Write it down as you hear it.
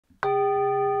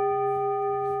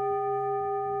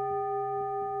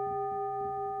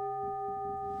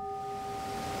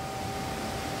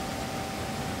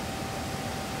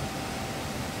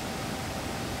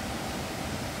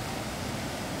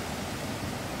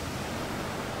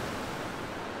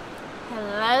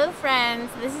Hello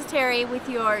friends, this is Terry with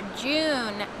your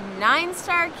June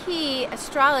 9-star key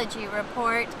astrology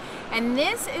report, and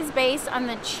this is based on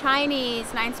the Chinese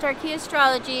 9-star key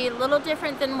astrology, a little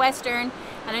different than Western.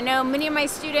 And I know many of my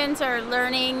students are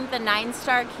learning the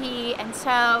 9-star key, and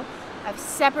so I've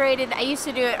separated. I used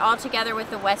to do it all together with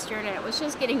the Western and it was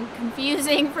just getting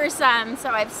confusing for some,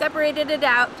 so I've separated it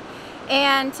out.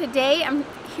 And today I'm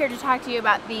here to talk to you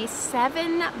about the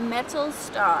 7-metal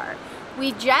star.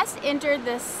 We just entered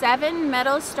the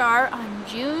 7-metal star on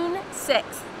June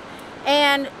 6th.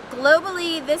 And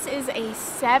globally, this is a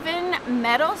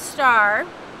 7-metal star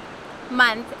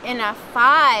month in a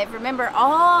 5. Remember,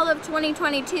 all of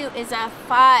 2022 is a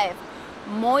 5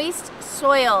 moist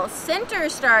soil center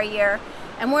star year.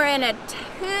 And we're in a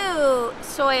 2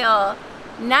 soil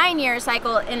 9-year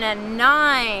cycle in a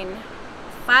 9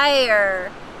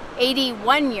 fire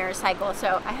 81-year cycle.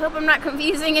 So I hope I'm not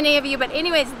confusing any of you, but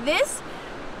anyways, this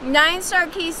 9-star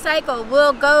key cycle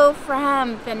will go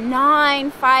from the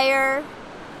 9 fire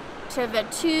to the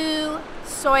 2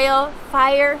 soil.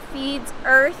 Fire feeds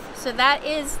earth, so that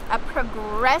is a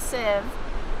progressive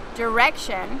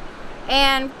direction,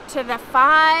 and to the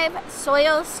 5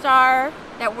 soil star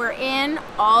that we're in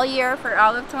all year for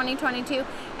all of 2022,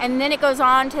 and then it goes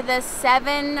on to the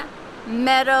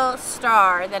 7-metal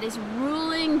star that is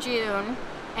ruling June.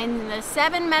 And the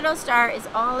 7-metal star is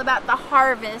all about the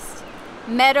harvest.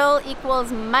 Metal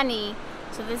equals money,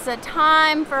 so this is a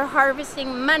time for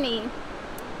harvesting money,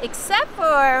 except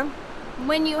for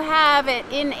when you have it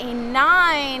in a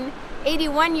 9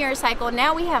 81-year cycle.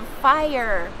 Now we have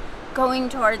fire going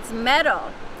towards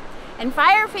metal, and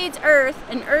fire feeds earth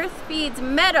and earth feeds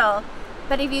metal.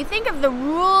 But if you think of the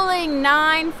ruling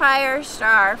 9 fire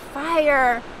star,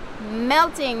 fire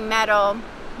melting metal,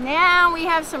 now we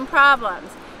have some problems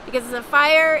because the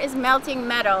fire is melting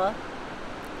metal.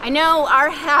 I know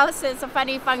our house is a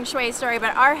funny feng shui story,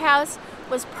 but our house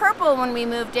was purple when we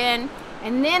moved in,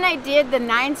 and then I did the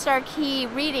 9-star key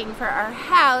reading for our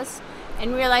house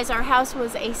and realized our house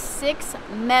was a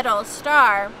 6-metal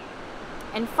star,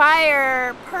 and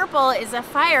fire purple is a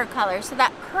fire color, so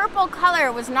that purple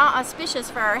color was not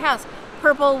auspicious for our house.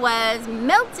 Purple was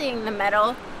melting the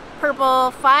metal.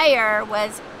 Purple fire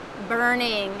was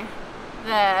burning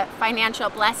the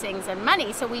financial blessings and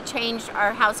money, so we changed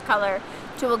our house color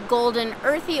to a golden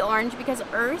earthy orange because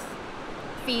earth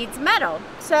feeds metal.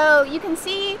 So you can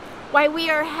see why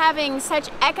we are having such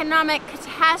economic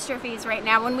catastrophes right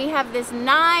now when we have this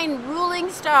 9 ruling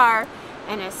star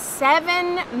and a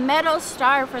 7-metal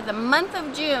star for the month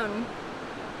of June.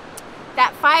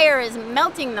 That fire is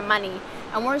melting the money,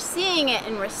 and we're seeing it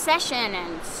in recession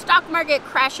and stock market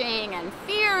crashing and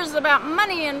fears about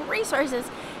money and resources.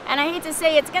 And I hate to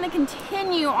say it's going to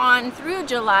continue on through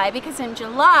July, because in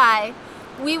July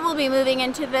we will be moving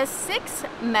into the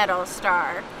 6-metal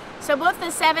star. So both the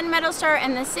 7-metal star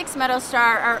and the 6-metal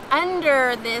star are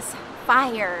under this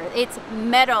fire. It's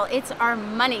metal, it's our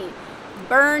money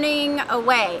burning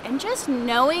away. And just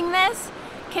knowing this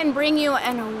can bring you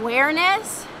an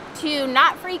awareness to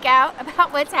not freak out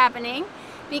about what's happening,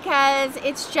 because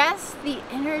it's just the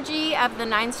energy of the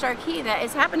 9-star key that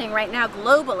is happening right now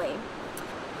globally.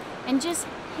 And just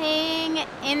hang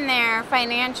in there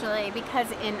financially,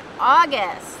 because in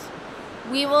August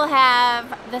we will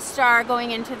have the star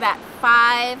going into that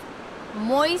 5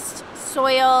 moist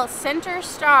soil center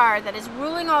star that is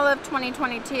ruling all of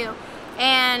 2022,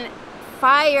 and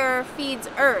fire feeds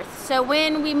earth. So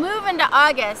when we move into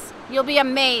August, you'll be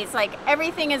amazed, like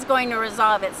everything is going to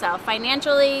resolve itself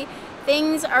financially.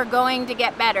 Things are going to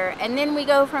get better. And then we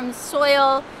go from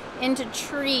soil into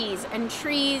trees, and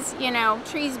trees, you know,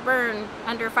 trees burn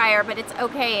under fire, but it's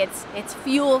okay, it's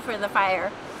fuel for the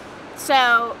fire.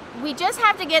 So we just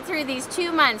have to get through these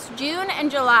 2 months, June and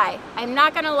July. I'm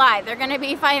not gonna lie, they're gonna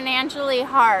be financially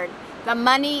hard. The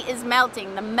money is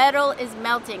melting, the metal is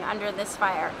melting under this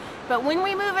fire. But when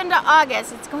we move into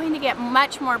August, it's going to get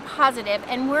much more positive,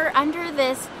 and we're under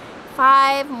this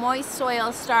 5 moist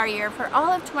soil star year for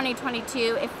all of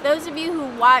 2022. If those of you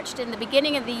who watched in the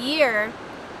beginning of the year,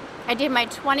 I did my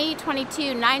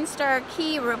 2022 9-star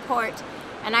key report,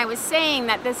 and I was saying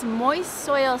that this moist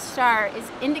soil star is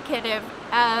indicative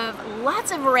of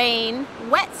lots of rain,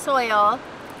 wet soil,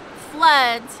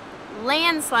 floods,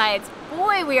 landslides.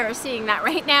 Boy, we are seeing that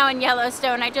right now in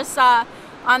Yellowstone. I just saw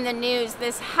on the news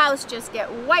this house just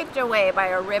get wiped away by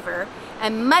a river,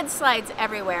 and mudslides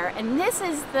everywhere. And this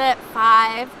is the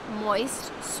 5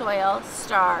 moist soil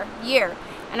star year.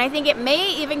 And I think it may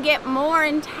even get more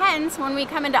intense when we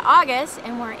come into August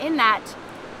and we're in that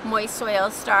moist soil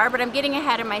star, but I'm getting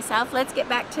ahead of myself. Let's get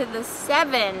back to the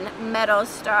 7 metal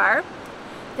star.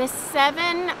 The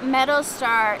 7 metal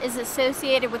star is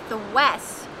associated with the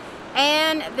west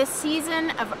and the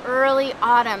season of early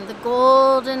autumn, the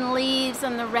golden leaves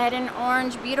and the red and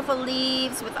orange beautiful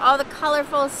leaves with all the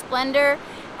colorful splendor.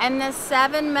 And the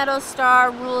 7 metal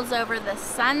star rules over the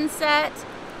sunset.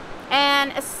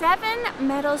 And a 7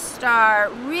 metal star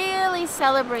really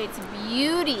celebrates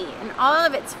beauty in all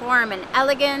of its form and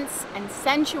elegance and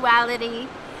sensuality.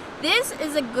 This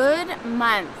is a good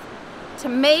month to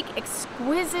make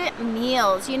exquisite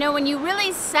meals. You know, when you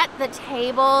really set the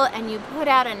table and you put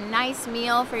out a nice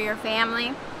meal for your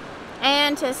family,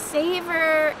 and to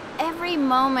savor every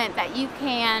moment that you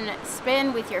can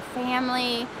spend with your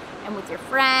family and with your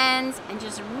friends and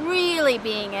just really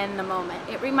being in the moment.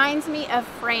 It reminds me of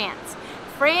France.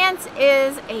 France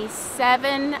is a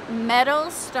 7 metal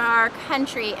star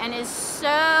country and is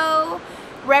so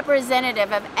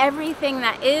representative of everything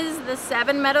that is the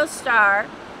 7 metal star,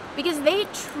 because they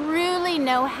truly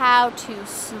know how to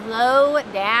slow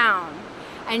down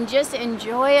and just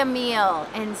enjoy a meal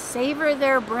and savor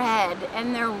their bread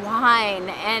and their wine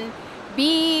and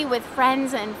be with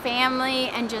friends and family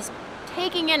and just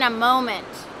taking in a moment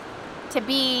to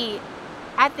be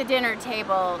at the dinner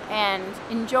table and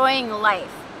enjoying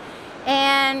life.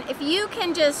 And if you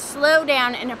can just slow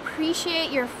down and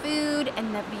appreciate your food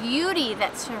and the beauty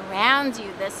that surrounds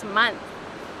you this month,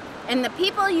 and the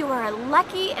people you are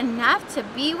lucky enough to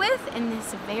be with in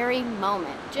this very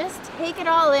moment, just take it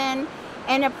all in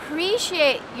and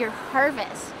appreciate your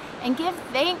harvest and give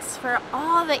thanks for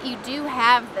all that you do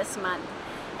have this month.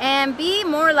 And be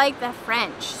more like the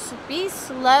French. Be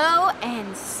slow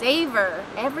and savor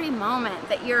every moment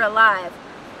that you're alive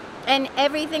and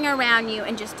everything around you,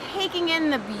 and just taking in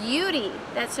the beauty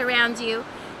that surrounds you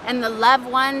and the loved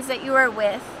ones that you are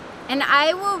with. And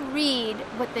I will read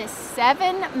what this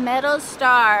 7 metal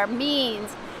star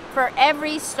means for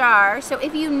every star. So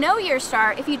if you know your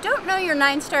star, if you don't know your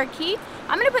 9-star key,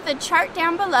 I'm going to put the chart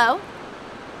down below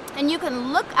and you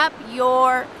can look up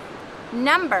your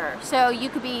number. So you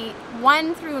could be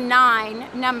 1 through 9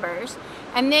 numbers,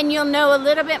 and then you'll know a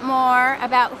little bit more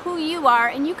about who you are.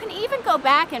 And you can even go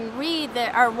back and read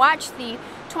or watch the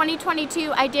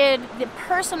 2022, I did the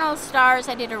personal stars.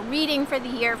 I did a reading for the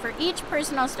year for each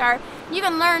personal star. You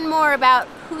can learn more about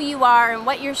who you are and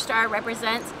what your star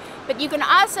represents. But you can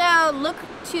also look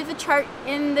to the chart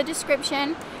in the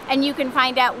description and you can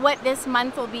find out what this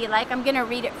month will be like. I'm going to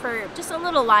read it for just a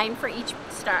little line for each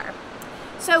star.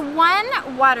 So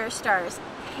 1, water stars.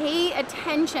 Pay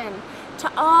attention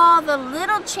to all the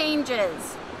little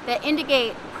changes that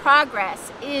indicate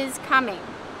progress is coming.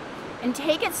 And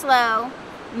take it slow.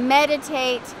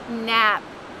 Meditate, nap,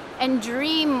 and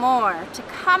dream more to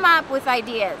come up with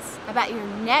ideas about your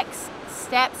next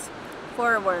steps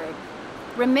forward.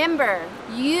 Remember,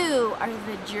 you are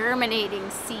the germinating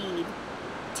seed.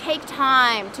 Take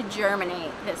time to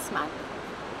germinate this month.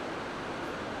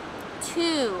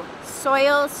 2,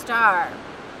 soil star.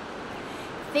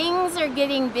 Things are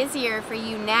getting busier for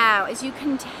you now as you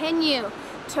continue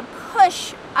to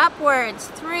push upwards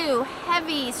through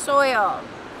heavy soil.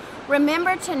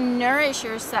 Remember to nourish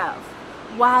yourself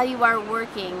while you are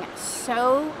working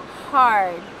so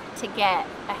hard to get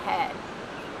ahead.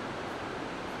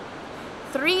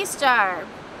 3 star.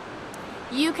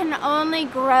 You can only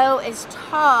grow as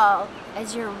tall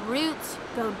as your roots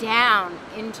go down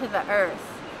into the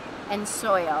earth and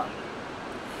soil.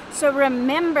 So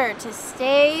remember to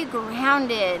stay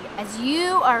grounded as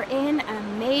you are in a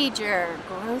major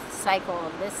growth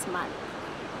cycle this month.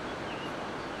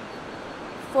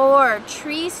 4,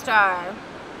 tree star.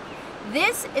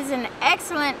 This is an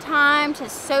excellent time to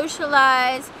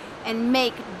socialize and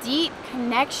make deep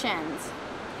connections.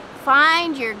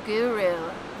 Find your guru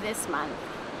this month.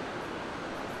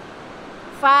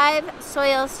 5,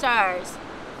 soil stars.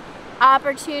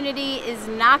 Opportunity is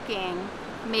knocking.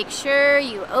 Make sure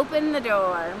you open the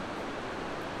door.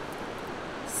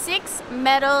 6,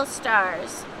 metal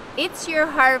stars. It's your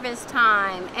harvest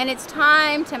time, and it's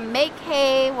time to make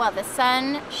hay while the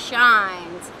sun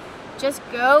shines. Just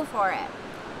go for it.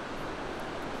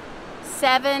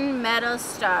 7, metal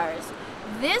stars.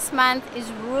 This month is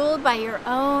ruled by your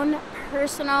own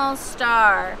personal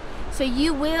star, so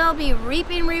you will be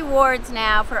reaping rewards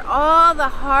now for all the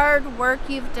hard work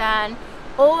you've done,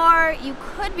 or you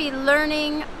could be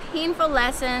learning painful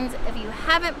lessons if you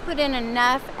haven't put in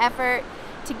enough effort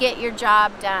to get your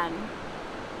job done.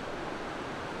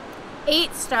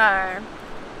 8 star.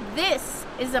 This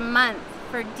is a month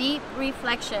for deep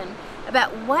reflection about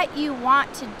what you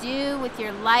want to do with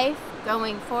your life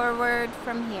going forward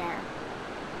from here.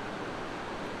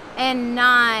 And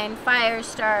 9, fire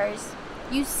stars.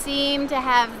 You seem to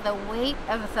have the weight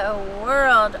of the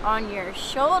world on your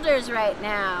shoulders right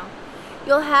now.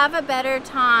 You'll have a better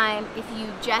time if you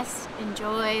just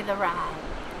enjoy the ride.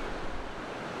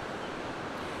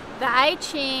 The I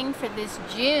Ching for this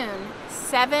June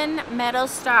 7 metal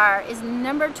star is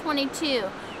number 22,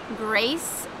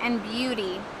 Grace and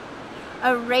Beauty.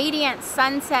 A radiant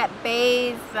sunset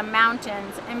bathes the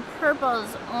mountains in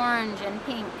purples, orange, and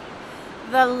pink.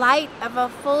 The light of a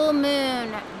full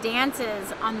moon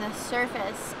dances on the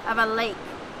surface of a lake.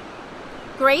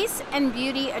 Grace and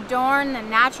beauty adorn the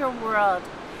natural world,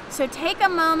 so take a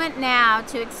moment now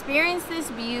to experience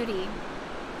this beauty.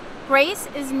 Grace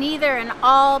is neither an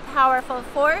all-powerful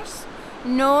force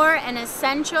nor an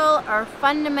essential or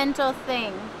fundamental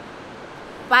thing.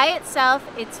 By itself,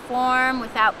 its form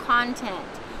without content.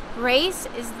 Grace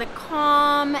is the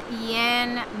calm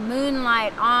yin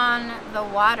moonlight on the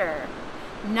water,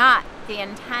 not the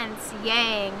intense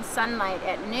yang sunlight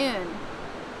at noon.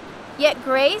 Yet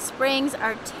grace brings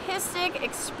artistic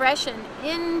expression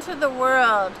into the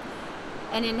world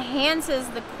and enhances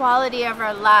the quality of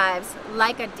our lives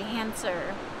like a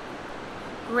dancer.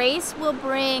 Grace will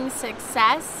bring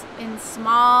success in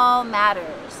small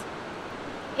matters.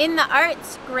 In the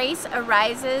arts, grace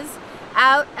arises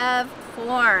out of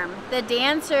form, the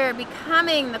dancer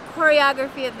becoming the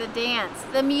choreography of the dance,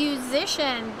 the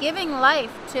musician giving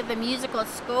life to the musical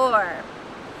score.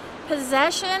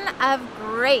 Possession of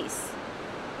grace,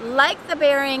 like the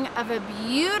bearing of a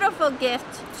beautiful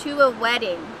gift to a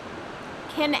wedding,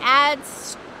 can add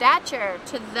stature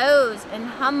to those in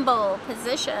humble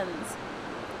positions.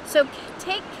 So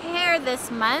take care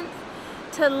this month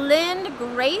to lend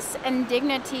grace and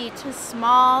dignity to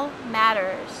small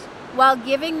matters, while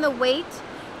giving the weight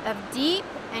of deep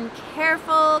and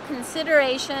careful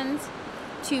considerations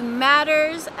to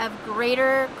matters of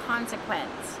greater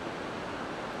consequence.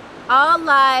 All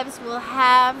lives will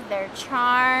have their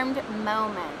charmed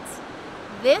moments.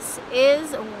 This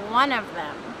is one of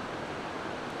them.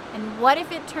 And what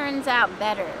if it turns out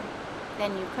better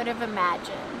than you could have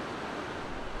imagined?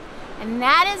 And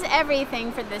that is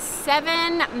everything for the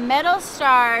 7 metal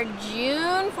star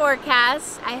June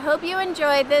forecast. I hope you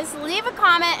enjoyed this. Leave a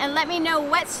comment and let me know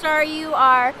what star you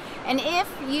are and if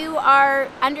you are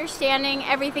understanding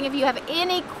everything. If you have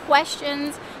any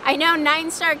questions, I know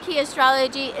 9-Star Key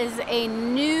Astrology is a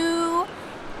new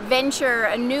venture,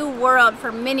 a new world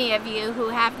for many of you who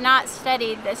have not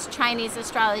studied this Chinese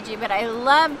astrology, but I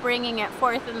love bringing it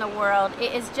forth in the world.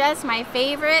 It is just my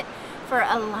favorite for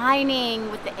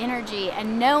aligning with the energy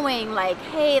and knowing, like,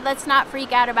 hey, let's not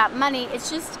freak out about money.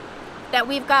 It's just that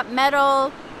we've got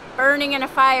metal burning in a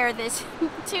fire this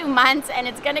 2 months and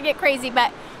it's gonna get crazy,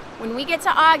 but when we get to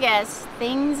August,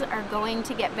 things are going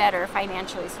to get better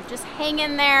financially. So just hang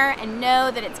in there and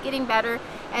know that it's getting better.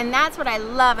 And that's what I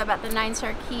love about the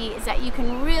 9-Star Key, is that you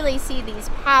can really see these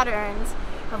patterns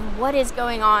of what is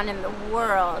going on in the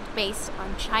world based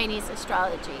on Chinese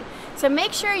astrology. So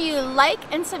make sure you like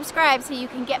and subscribe so you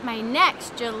can get my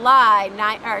next July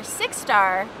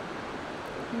 6-star.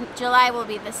 July will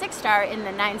be the 6-star in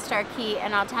the 9-Star Key,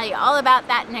 and I'll tell you all about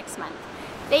that next month.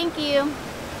 Thank you.